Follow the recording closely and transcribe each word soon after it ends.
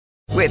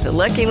With the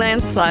Lucky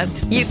Land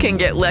Slots, you can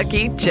get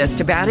lucky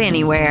just about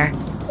anywhere.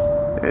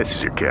 This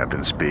is your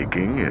captain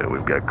speaking.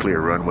 We've got clear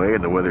runway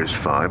and the weather's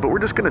fine, but we're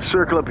just going to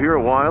circle up here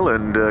a while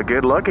and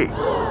get lucky.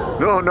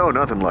 No,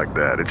 nothing like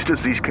that. It's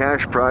just these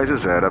cash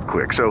prizes add up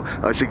quick. So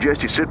I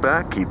suggest you sit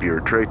back, keep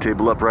your tray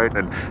table upright,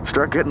 and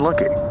start getting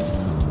lucky.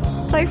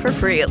 Play for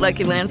free at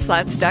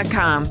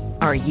LuckyLandSlots.com.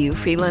 Are you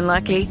feeling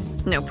lucky?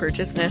 No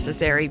purchase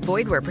necessary.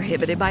 Void where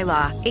prohibited by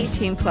law.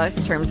 18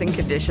 plus terms and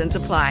conditions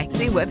apply.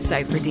 See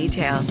website for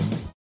details.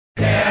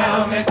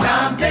 Tell me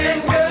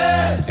something good.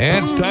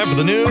 And it's time for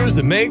the news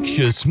that makes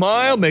you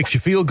smile, makes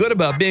you feel good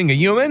about being a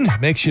human,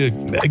 gives you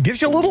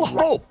a little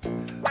hope,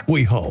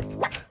 we hope.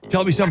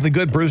 Tell me something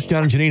good, Bruce,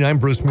 John, and Janine. I'm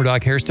Bruce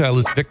Murdoch,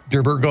 hairstylist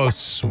Victor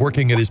Burgos,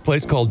 working at his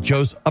place called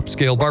Joe's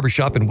Upscale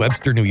Barbershop in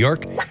Webster, New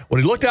York,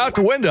 when he looked out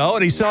the window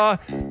and he saw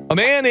a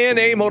man in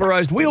a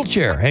motorized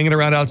wheelchair hanging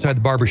around outside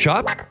the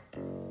barbershop.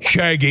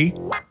 Shaggy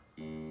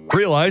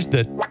realized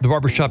that the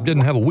barbershop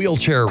didn't have a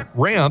wheelchair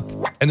ramp,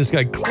 and this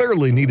guy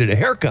clearly needed a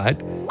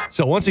haircut.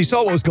 So once he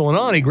saw what was going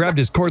on, he grabbed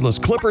his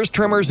cordless clippers,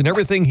 trimmers, and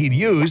everything he'd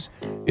use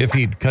if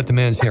he'd cut the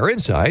man's hair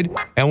inside,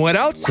 and went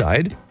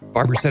outside.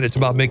 Barber said it's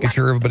about making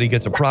sure everybody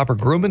gets a proper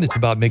grooming. It's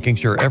about making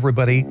sure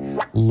everybody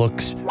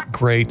looks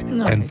great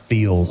and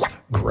feels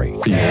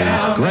great.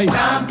 Feels great.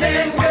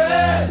 Something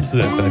good. Isn't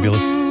that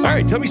fabulous? All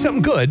right, tell me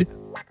something good,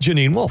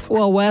 Janine Wolf.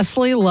 Well,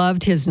 Wesley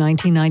loved his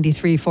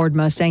 1993 Ford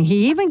Mustang.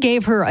 He even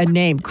gave her a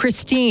name,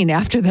 Christine,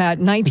 after that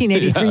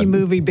 1983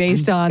 movie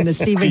based on the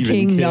Stephen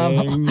King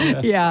novel.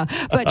 Yeah.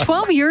 But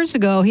 12 years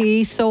ago,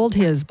 he sold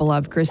his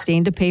beloved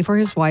Christine to pay for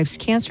his wife's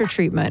cancer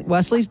treatment.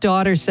 Wesley's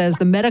daughter says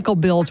the medical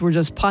bills were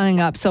just piling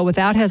up. So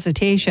without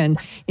hesitation,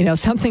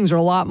 some things are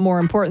a lot more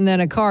important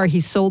than a car.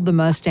 He sold the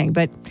Mustang,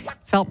 but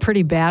felt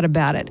pretty bad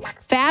about it.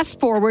 Fast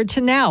forward to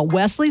now.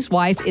 Wesley's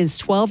wife is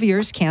 12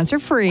 years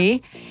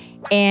cancer-free.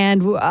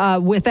 And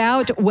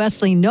without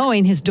Wesley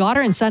knowing, his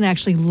daughter and son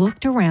actually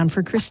looked around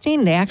for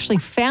Christine. They actually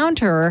found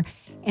her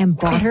and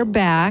brought her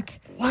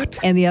back. What?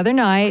 And the other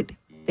night,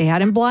 they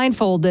had him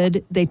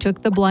blindfolded. They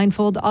took the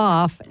blindfold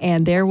off,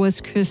 and there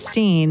was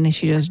Christine.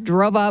 She just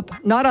drove up,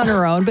 not on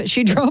her own, but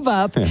she drove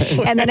up.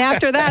 And then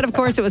after that, of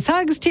course, it was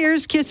hugs,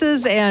 tears,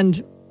 kisses,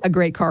 and a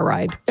great car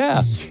ride.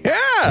 Yeah.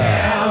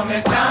 Tell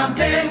me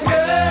something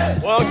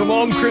good. Welcome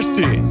home,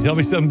 Christine. Tell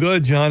me something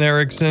good, John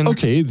Erickson.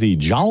 Okay, the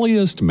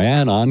jolliest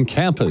man on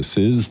campus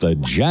is the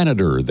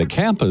janitor. The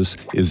campus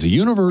is the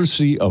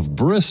University of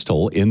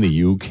Bristol in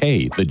the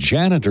UK. The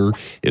janitor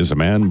is a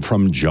man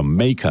from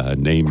Jamaica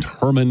named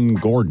Herman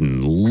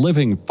Gordon,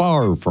 living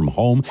far from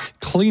home,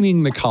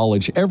 cleaning the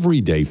college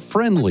every day,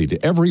 friendly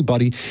to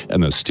everybody,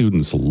 and the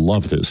students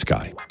love this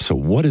guy. So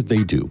what did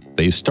they do?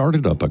 They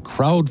started up a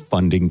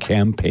crowdfunding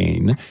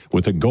campaign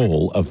with a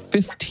goal of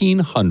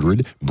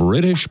 1,500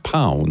 British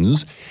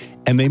pounds,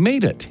 and they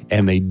made it,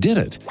 and they did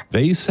it.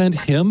 They sent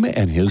him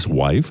and his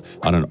wife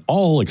on an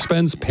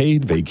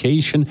all-expense-paid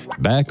vacation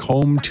back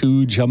home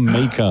to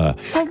Jamaica.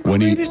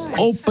 When he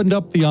opened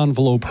up the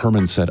envelope,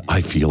 Herman said,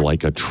 "I feel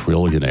like a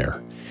trillionaire."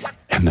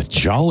 And the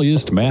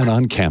jolliest man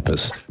on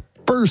campus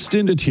burst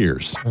into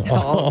tears.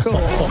 Oh, cool.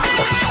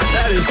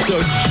 That is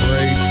so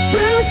great.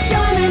 Bruce,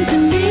 John, and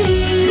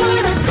Janine,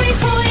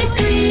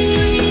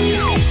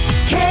 103.3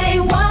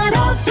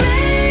 K103.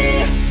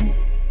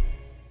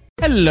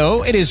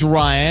 Hello, it is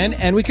Ryan,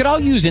 and we could all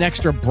use an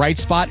extra bright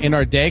spot in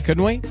our day,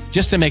 couldn't we?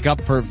 Just to make up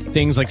for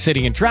things like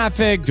sitting in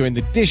traffic, doing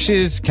the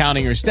dishes,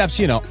 counting your steps,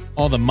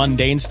 all the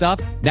mundane stuff.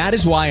 That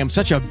is why I'm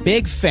such a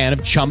big fan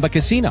of Chumba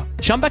Casino.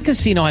 Chumba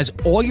Casino has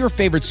all your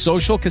favorite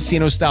social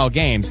casino-style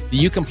games that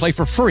you can play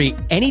for free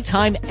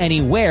anytime,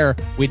 anywhere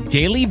with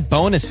daily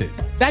bonuses.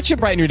 That should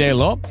brighten your day a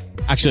little.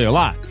 Actually, a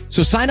lot.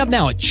 So sign up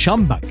now at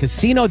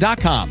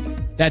ChumbaCasino.com.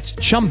 That's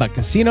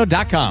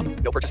ChumbaCasino.com.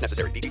 No purchase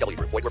necessary. VGW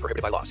Group. Void where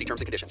prohibited by law. See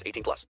terms and conditions. 18+.